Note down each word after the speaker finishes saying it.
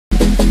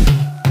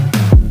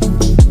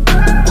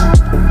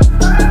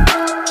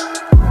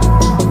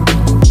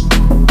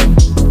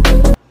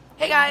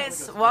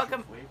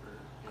welcome.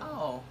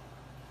 Oh.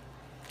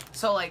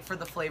 So, like, for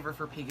the flavor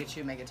for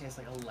Pikachu, make it taste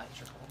like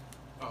electrical.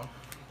 Oh.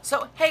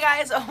 So, hey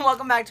guys,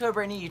 welcome back to a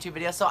brand new YouTube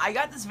video. So, I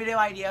got this video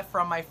idea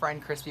from my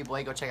friend Crispy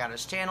Boy. Go check out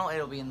his channel.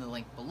 It'll be in the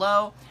link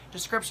below.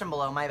 Description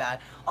below, my bad.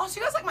 Also,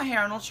 you guys like my hair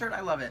Arnold shirt?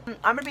 I love it.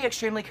 I'm gonna be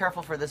extremely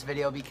careful for this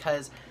video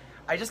because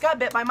I just got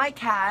bit by my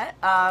cat.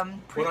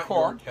 Pretty well,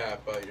 cool. Not your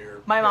cat, but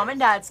your my mom and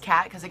dad's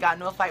cat, because it got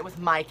into a fight with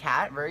my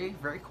cat. Very,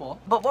 very cool.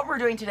 But what we're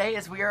doing today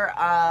is we are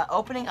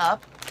opening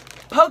up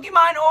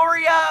Pokemon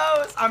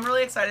Oreos. I'm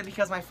really excited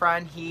because my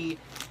friend, he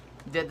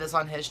did this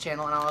on his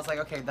channel, and I was like,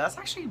 okay, that's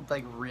actually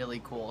like really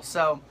cool.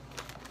 So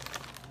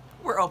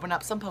we're opening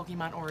up some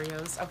Pokemon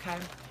Oreos, okay?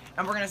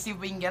 And we're gonna see if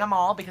we can get them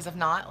all, because if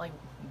not, like,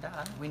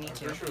 duh, we need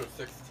to. I'm pretty sure it was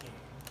 16.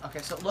 Okay,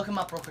 so look them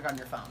up real quick on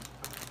your phone.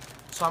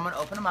 So I'm gonna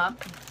open them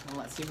up, and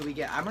let's see who we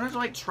get. I'm gonna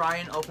like try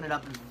and open it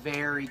up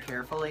very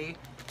carefully,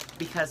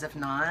 because if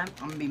not,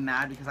 I'm gonna be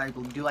mad because I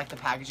do like the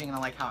packaging and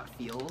I like how it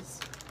feels.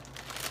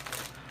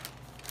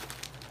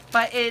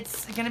 But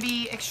it's gonna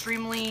be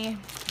extremely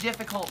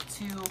difficult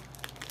to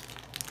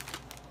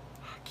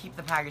keep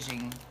the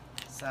packaging.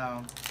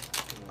 So,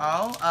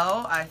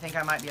 oh, I think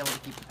I might be able to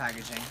keep the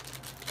packaging.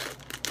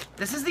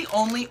 This is the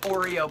only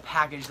Oreo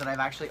package that I've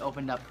actually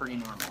opened up pretty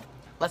normal.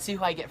 Let's see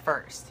who I get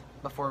first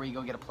before we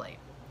go get a plate.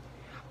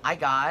 I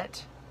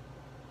got,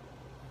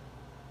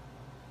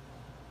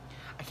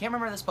 I can't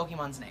remember this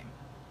Pokemon's name.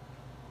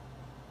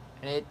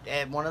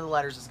 And one of the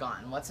letters is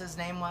gone. What's his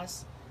name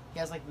was? He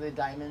has like the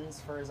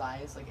diamonds for his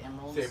eyes, like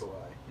emeralds.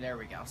 Sableye. There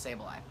we go,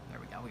 Sableye. There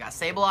we go. We got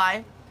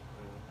Sableye.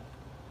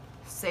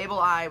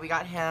 Sableye, we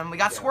got him. We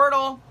got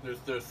Squirtle.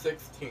 There's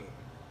 16.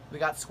 We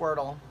got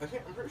Squirtle.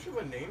 I'm pretty sure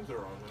the names are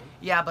on them.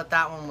 Yeah, but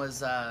that one was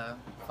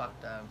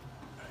fucked up.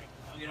 Alright,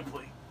 I'll get a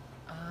plate.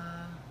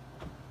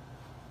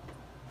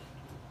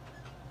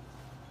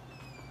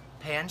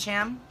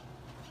 Pancham?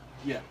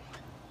 Yeah.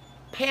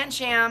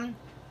 Pancham.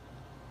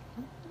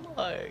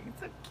 Look,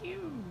 it's so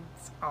cute.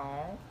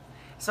 Aww.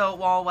 So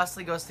while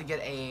Wesley goes to get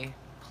a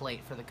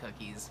plate for the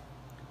cookies,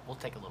 we'll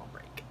take a little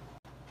break.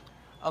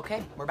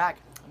 Okay, we're back.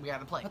 We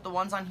have a plate. Put the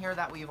ones on here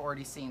that we've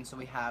already seen. So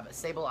we have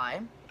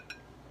Sableye.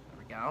 There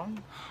we go.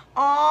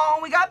 Oh,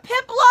 we got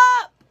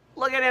Piplup!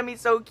 Look at him,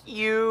 he's so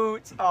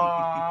cute.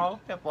 Oh,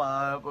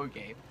 Piplup.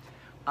 Okay.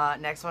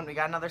 Next one, we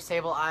got another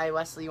Sableye.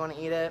 Wesley, you want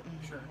to eat it?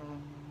 Sure.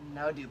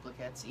 No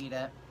duplicates. Eat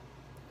it.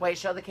 Wait,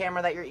 show the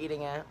camera that you're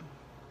eating it.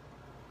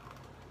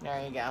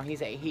 There you go. He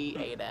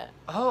ate it.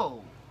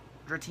 Oh,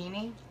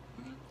 Dratini?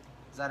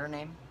 Is that her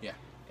name? Yeah.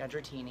 Got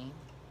Dratini.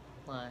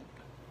 Look.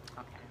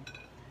 Okay.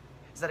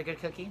 Is that a good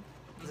cookie?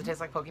 Does it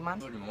taste like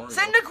Pokemon?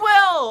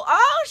 Cyndaquil!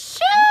 Oh,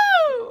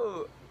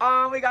 shoot!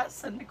 Oh, we got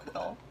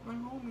Cyndaquil. My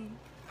homie.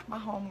 My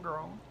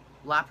homegirl.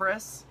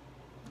 Lapras?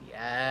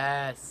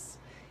 Yes.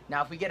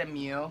 Now, if we get a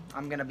Mew,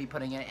 I'm going to be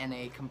putting it in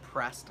a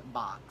compressed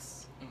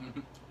box.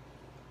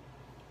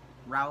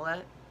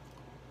 Rowlet?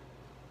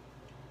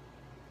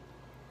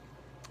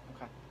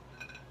 Okay.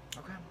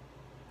 Okay.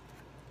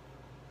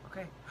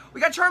 Okay.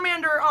 We got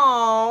Charmander.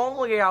 Oh,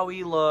 look at how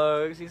he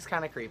looks. He's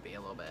kind of creepy a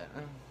little bit.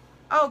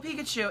 Oh,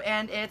 Pikachu,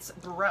 and it's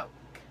broke.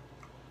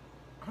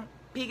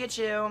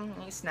 Pikachu,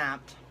 he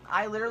snapped.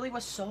 I literally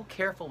was so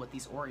careful with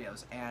these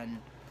Oreos, and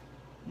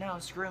no,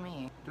 screw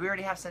me. Do we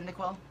already have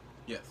Cyndaquil?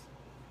 Yes.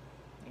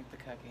 Eat the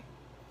cookie.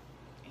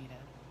 Eat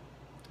it.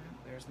 Oh,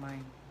 there's my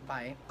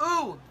bite.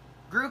 Ooh!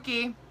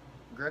 Grookey.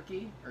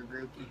 Grookey or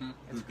Grookey?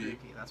 It's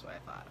Grookey. That's what I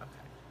thought.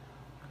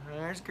 Okay.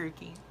 There's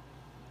Grookey.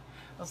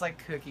 It was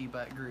like cookie,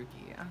 but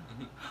Grookey.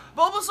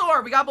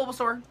 Bulbasaur! We got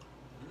Bulbasaur.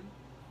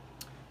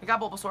 We got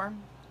Bulbasaur.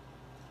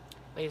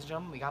 Ladies and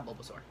gentlemen, we got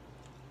Bulbasaur.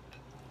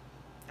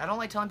 I don't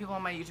like telling people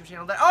on my YouTube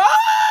channel that.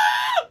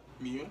 Oh!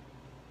 Mew?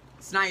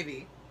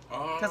 Snivy.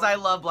 Because I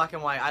love Black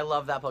and White. I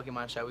love that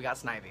Pokemon show. We got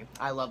Snivy.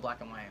 I love Black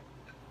and White.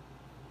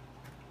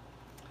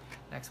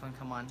 Next one,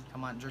 come on.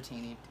 Come on,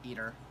 Dratini. Eat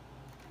her.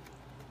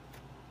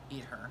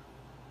 Eat her.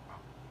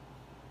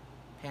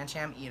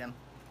 Pancham, eat him.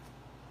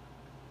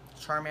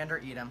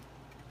 Charmander, eat him.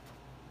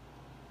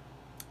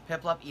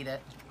 Piplup, eat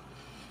it.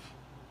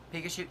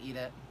 Pikachu, eat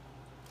it.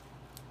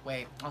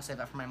 Wait, I'll save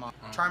that for my mom.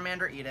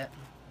 Charmander, eat it.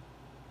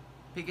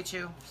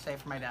 Pikachu, save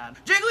for my dad.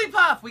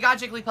 Jigglypuff! We got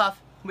Jigglypuff.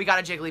 We got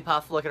a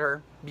Jigglypuff. Look at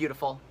her.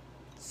 Beautiful.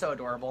 So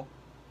adorable.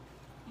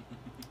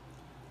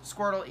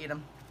 Squirtle, eat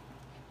him.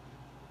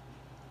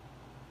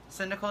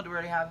 Cyndaquil, do we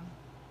already have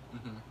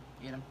him?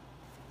 Eat him.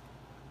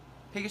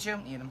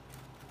 Pikachu, eat him.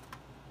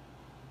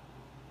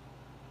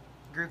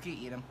 Grookey,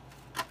 eat him.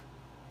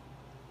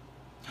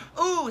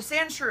 Ooh,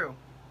 Sandshrew.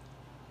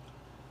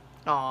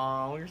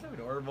 Aw, you're so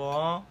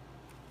adorable.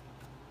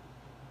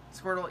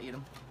 Squirtle, eat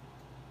him.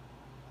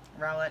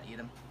 Rowlet, eat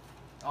him.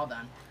 All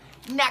done.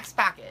 Next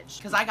package,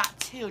 because I got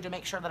 2 to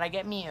make sure that I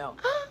get Mew.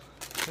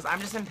 Because I'm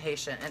just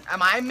impatient. And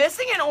am I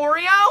missing an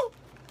Oreo?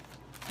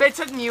 They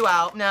took Mew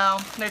out. No,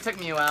 they took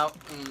Mew out.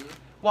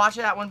 Watch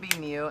that one be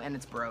Mew, and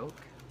it's broke.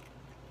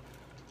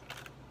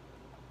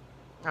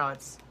 Oh,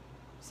 it's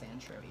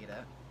Sandshrew, eat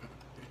it.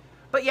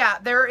 But yeah,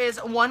 there is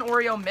one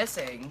Oreo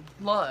missing.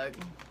 Look.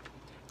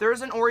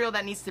 There's an Oreo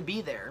that needs to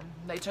be there.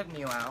 They took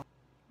Mew out.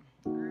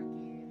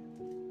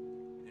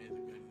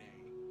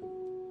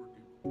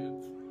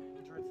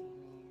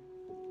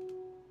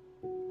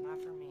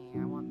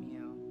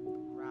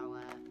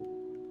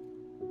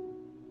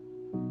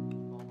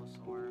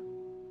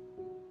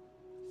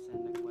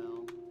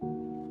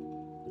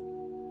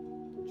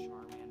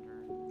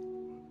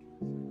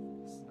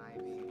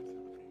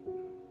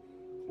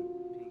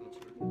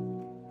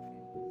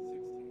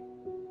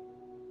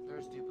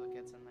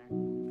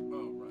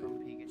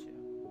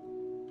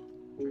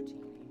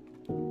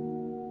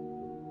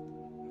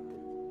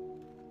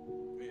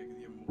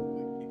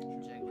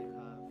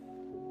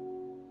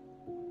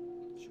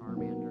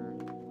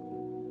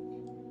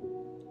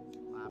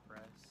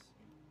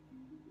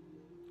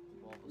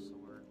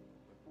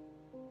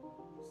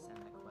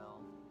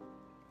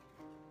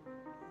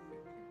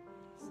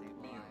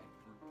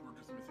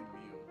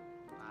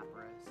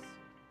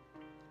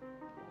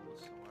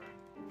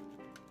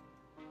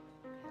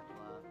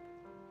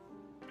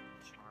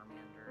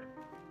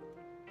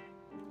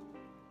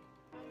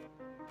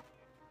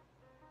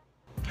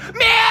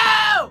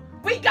 Mew!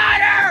 We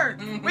got her!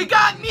 We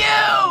got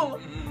Mew!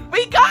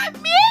 We got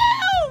Mew!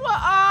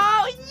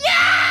 Oh,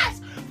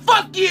 yes!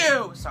 Fuck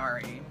you!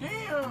 Sorry.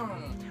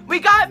 Damn. We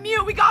got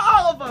Mew. We got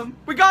all of them.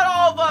 We got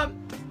all of them.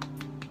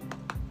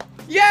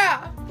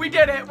 Yeah! We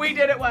did it. We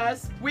did it,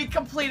 Wes. We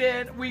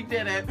completed. We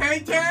did it.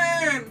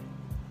 Peyton!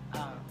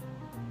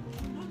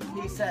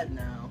 He said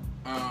no.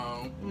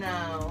 Oh.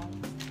 No.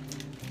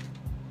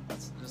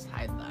 Let's just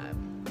hide that.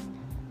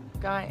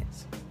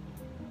 Guys,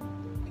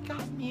 we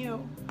got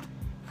Mew.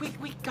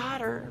 We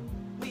got her.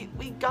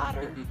 We got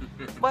her.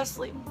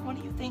 Wesley, what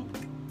do you think?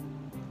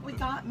 We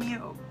got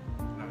Mew.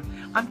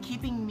 I'm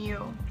keeping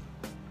Mew.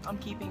 I'm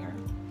keeping her.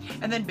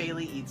 And then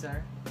Bailey eats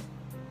her.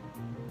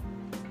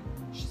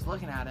 She's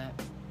looking at it.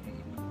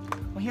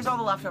 Well, here's all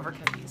the leftover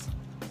cookies.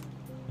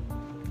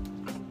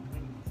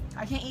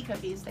 I can't eat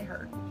cookies, they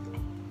hurt.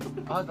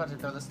 I was about to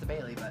throw this to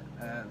Bailey, but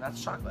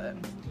that's chocolate.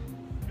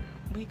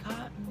 We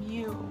got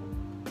Mew.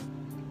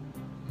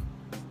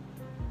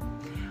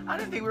 I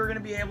didn't think we were gonna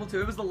be able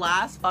to. It was the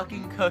last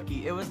fucking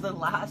cookie. It was the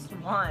last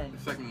one.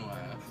 Second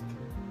last.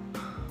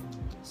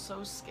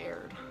 So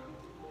scared.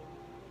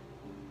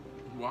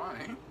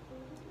 Why?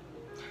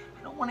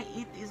 I don't want to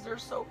eat these. They're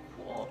so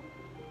cool.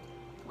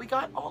 We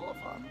got all of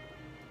them.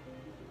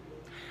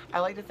 I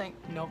like to thank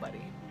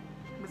nobody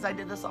because I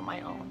did this on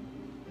my own.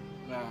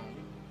 No.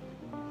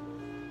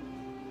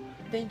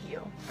 Thank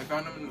you. I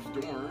found them in the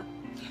store.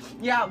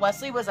 Yeah,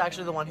 Wesley was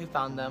actually the one who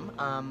found them.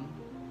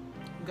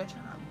 Good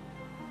job.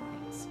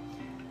 Thanks.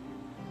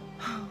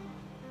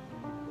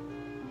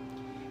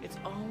 It's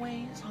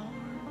always hard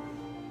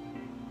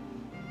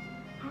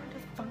to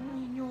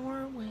find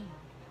your way,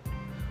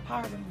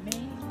 hard to make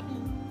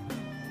it,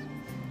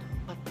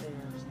 but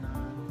there's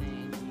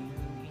nothing you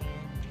can do,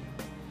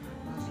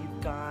 'cause you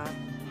got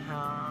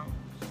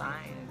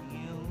outside of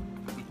you.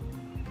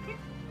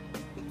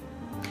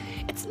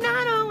 It's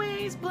not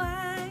always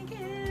black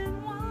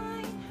and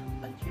white,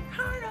 but your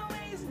heart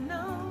always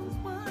knows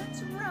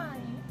what's right.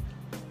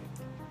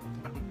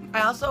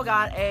 I also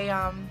got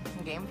a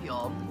game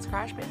fuel. It's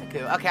Crash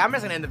Bandicoot. Okay, I'm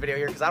just gonna end the video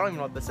here because I don't even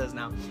know what this is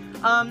now.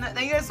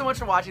 Thank you guys so much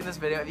for watching this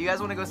video. If you guys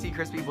want to go see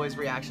Crispy Boy's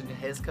reaction to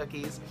his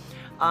cookies,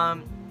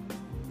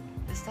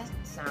 this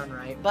doesn't sound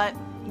right, but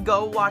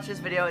go watch his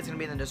video. It's gonna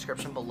be in the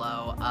description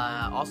below.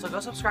 Also, go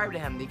subscribe to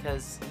him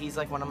because he's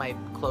like one of my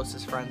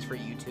closest friends for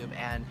YouTube,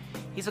 and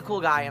he's a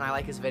cool guy, and I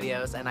like his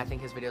videos, and I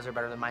think his videos are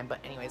better than mine. But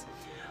anyways,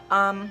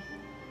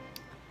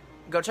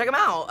 go check him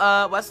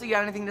out. Wesley, you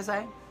got anything to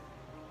say?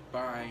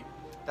 Bye.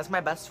 That's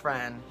my best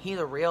friend. He's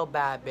a real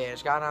bad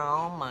bitch. Got her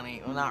own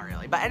money. Well, not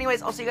really. But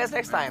anyways, I'll see you guys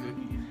next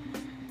time.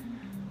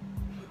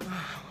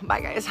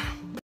 Bye, guys.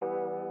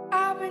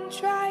 I've been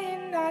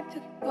trying not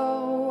to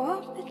go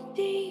off the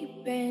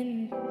deep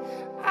end.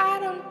 I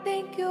don't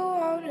think you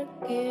wanna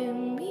give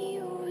me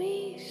a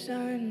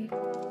reason.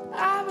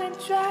 I've been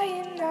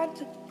trying not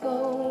to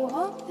go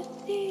off the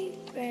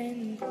deep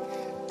end.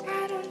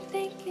 I don't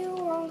think you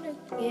wanna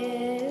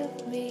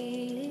give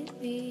me.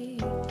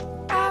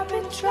 I've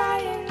been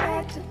trying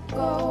not to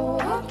go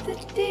off the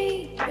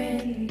deep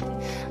end.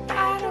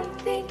 I don't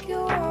think you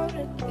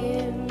wanna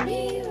give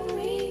me a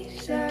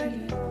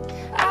reason.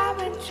 I've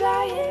been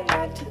trying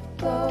not to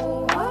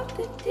go off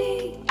the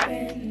deep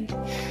end.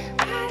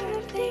 I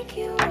don't think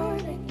you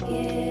wanna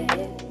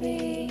give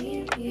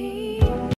me.